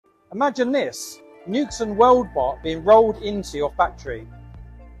Imagine this, Nukeson WeldBot being rolled into your factory.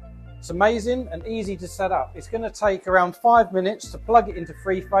 It's amazing and easy to set up. It's going to take around 5 minutes to plug it into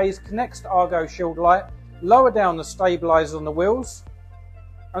 3-phase, connects to Argo shield light, lower down the stabilizers on the wheels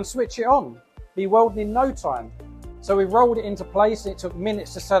and switch it on. Be welding in no time. So we rolled it into place and it took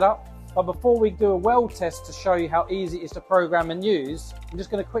minutes to set up. But before we do a weld test to show you how easy it is to program and use, I'm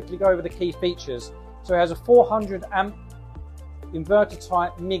just going to quickly go over the key features. So it has a 400 amp inverter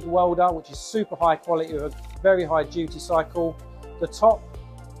type MIG welder, which is super high quality with a very high duty cycle. The top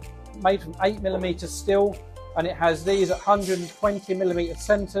made from 8mm steel, and it has these 120mm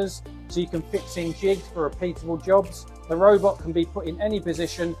centers, so you can fix in jigs for repeatable jobs. The robot can be put in any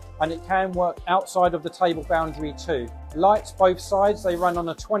position and it can work outside of the table boundary too. Lights both sides, they run on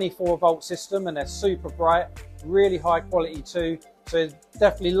a 24-volt system and they're super bright, really high quality too, so it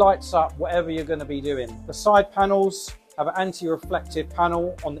definitely lights up whatever you're going to be doing. The side panels have an anti-reflective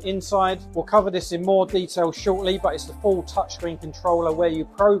panel on the inside. We'll cover this in more detail shortly, but it's the full touchscreen controller where you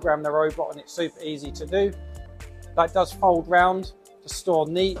program the robot and it's super easy to do. That does fold round to store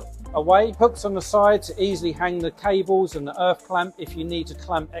neat away. Hooks on the side to easily hang the cables and the earth clamp if you need to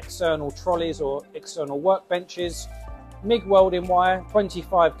clamp external trolleys or external workbenches. MIG welding wire,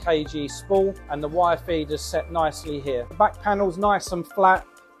 25 kg spool, and the wire feed is set nicely here. The back panel's nice and flat,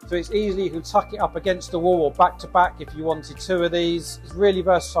 so it's easy, you can tuck it up against the wall or back to back if you wanted 2 of these. It's really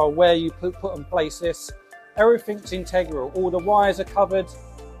versatile where you put and place this. Everything's integral, all the wires are covered.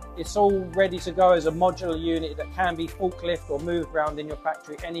 It's all ready to go as a modular unit that can be forklift or moved around in your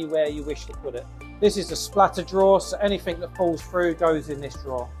factory anywhere you wish to put it. This is the splatter drawer, so anything that falls through goes in this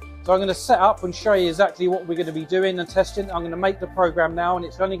drawer. So I'm going to set up and show you exactly what we're going to be doing and testing. I'm going to make the program now and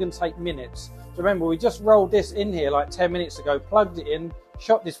it's only going to take minutes. So remember, we just rolled this in here like 10 minutes ago, plugged it in,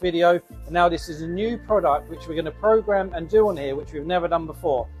 shot this video, and now this is a new product which we're going to program and do on here, which we've never done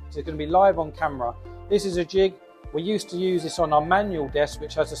before. So it's going to be live on camera. This is a jig. We used to use this on our manual desk,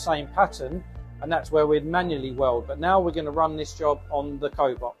 which has the same pattern, and that's where we'd manually weld. But now we're going to run this job on the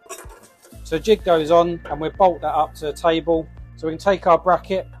cobot. So jig goes on and we'll bolt that up to a table. So we can take our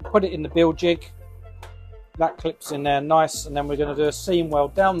bracket, put it in the build jig. That clips in there nice, and then we're going to do a seam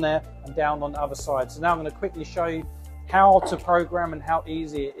weld down there and down on the other side. So now I'm going to quickly show you how to program and how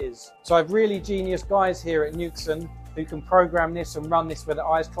easy it is. So I've really genius guys here at Nukeson who can program this and run this with the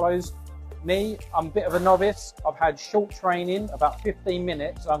eyes closed. Me, I'm a bit of a novice. I've had short training, about 15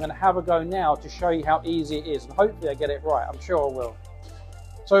 minutes. I'm going to have a go now to show you how easy it is, and hopefully I get it right. I'm sure I will.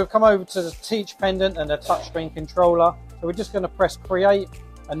 So we've come over to the teach pendant and the touchscreen controller. So we're just going to press create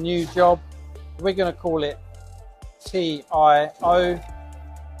a new job. We're going to call it TIO,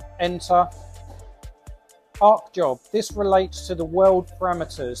 enter. Arc job. This relates to the weld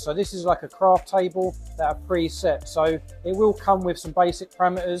parameters. So this is like a craft table that are preset. So it will come with some basic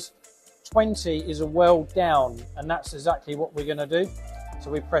parameters. 20 is a weld down, and that's exactly what we're going to do.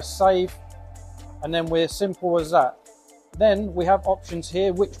 So we press save, and then we're simple as that. Then we have options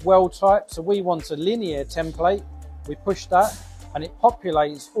here, which weld type. So we want a linear template. We push that and it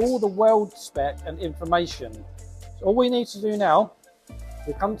populates all the weld spec and information. So all we need to do now,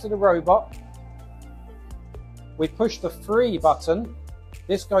 we come to the robot, we push the free button,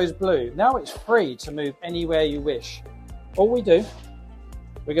 this goes blue. Now it's free to move anywhere you wish. All we do,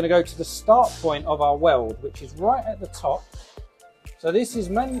 we're going to go to the start point of our weld, which is right at the top. So this is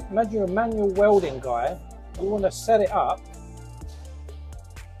you're a manual welding guy. You want to set it up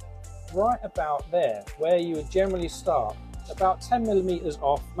right about there, where you would generally start. About 10mm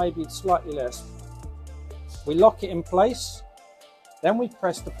off, maybe slightly less. We lock it in place, then we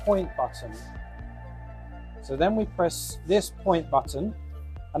press the point button. So then we press this point button,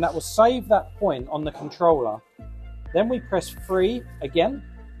 and that will save that point on the controller. Then we press free again,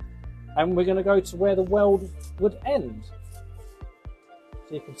 and we're going to go to where the weld would end.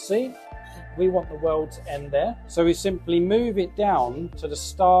 So you can see, we want the weld to end there. So we simply move it down to the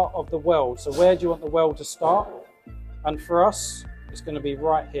start of the weld. So where do you want the weld to start? And for us, it's going to be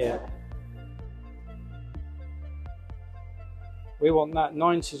right here. We want that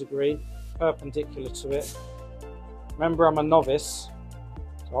 90° perpendicular to it. Remember, I'm a novice,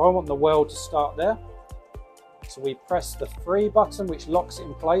 so I want the weld to start there. So we press the free button, which locks it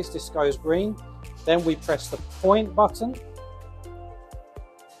in place. This goes green. Then we press the point button,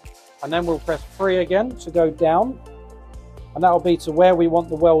 and then we'll press free again to go down, and that will be to where we want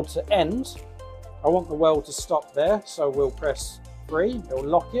the weld to end. I want the weld to stop there, so we'll press free, it'll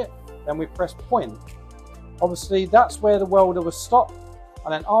lock it, then we press point. Obviously that's where the welder will stop,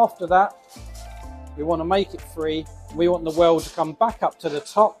 and then after that we want to make it free. We want the weld to come back up to the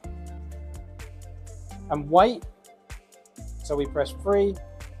top and wait. So we press free,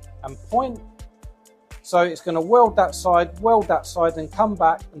 and point. So it's going to weld that side, and come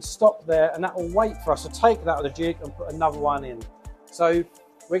back and stop there, and that will wait for us to take that out of the jig and put another one in. So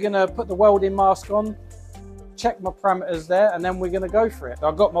we're going to put the welding mask on, check my parameters there, and then we're going to go for it.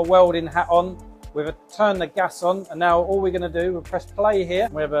 I've got my welding hat on, we've turned the gas on, and now all we're going to do, we'll press play here.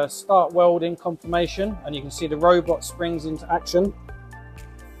 We have a start welding confirmation, and you can see the robot springs into action.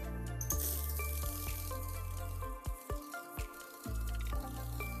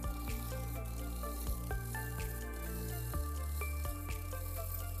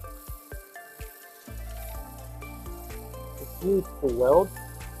 Beautiful weld.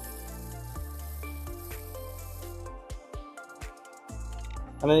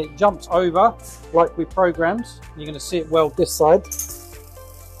 And then it jumps over like we programmed. You're going to see it weld this side.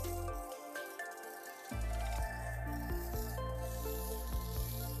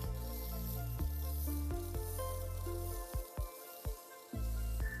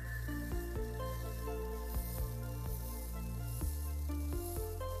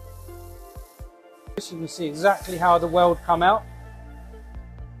 You can see exactly how the weld come out.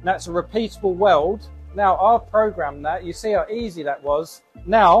 That's a repeatable weld. Now I've programmed that. You see how easy that was.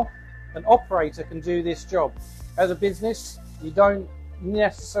 Now an operator can do this job. As a business, you don't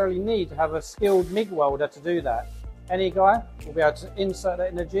necessarily need to have a skilled MIG welder to do that. Any guy will be able to insert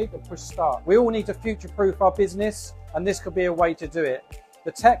that in a jig and push start. We all need to future-proof our business, and this could be a way to do it.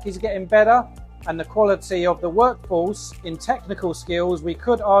 The tech is getting better, and the quality of the workforce in technical skills, we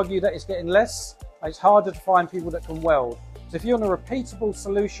could argue that it's getting less. It's harder to find people that can weld. So if you want a repeatable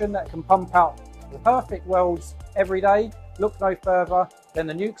solution that can pump out the perfect welds every day, look no further than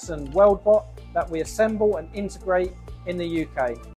the Nukeson WeldBot that we assemble and integrate in the UK.